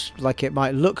actually looks like it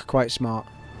might look quite smart,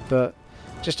 but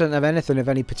just doesn't have anything of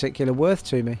any particular worth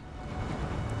to me.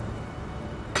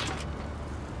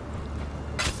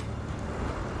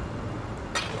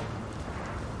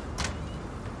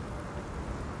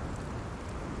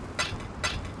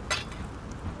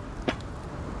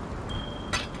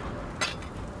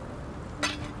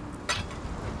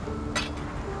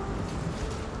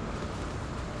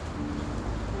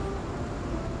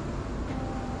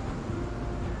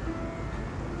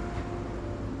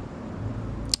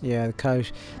 Yeah, the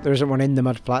coast. There isn't one in the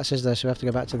mud flats, is there? So we have to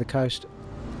go back to the coast.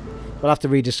 We'll have to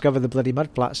rediscover the bloody mud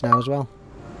flats now as well.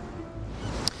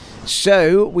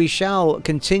 So we shall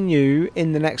continue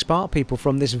in the next part, people,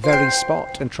 from this very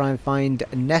spot and try and find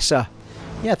Nessa.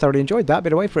 Yeah, thoroughly enjoyed that.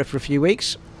 Been away for it for a few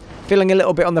weeks. Feeling a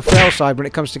little bit on the frail side when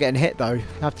it comes to getting hit, though.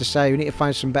 I have to say, we need to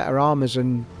find some better armours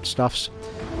and stuffs.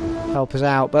 Help us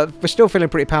out, but we're still feeling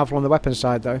pretty powerful on the weapon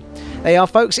side though. There you are,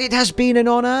 folks. It has been an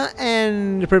honour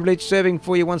and a privilege serving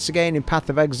for you once again in Path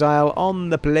of Exile on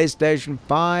the PlayStation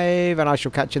 5, and I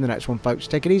shall catch you in the next one, folks.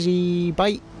 Take it easy.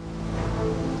 Bye.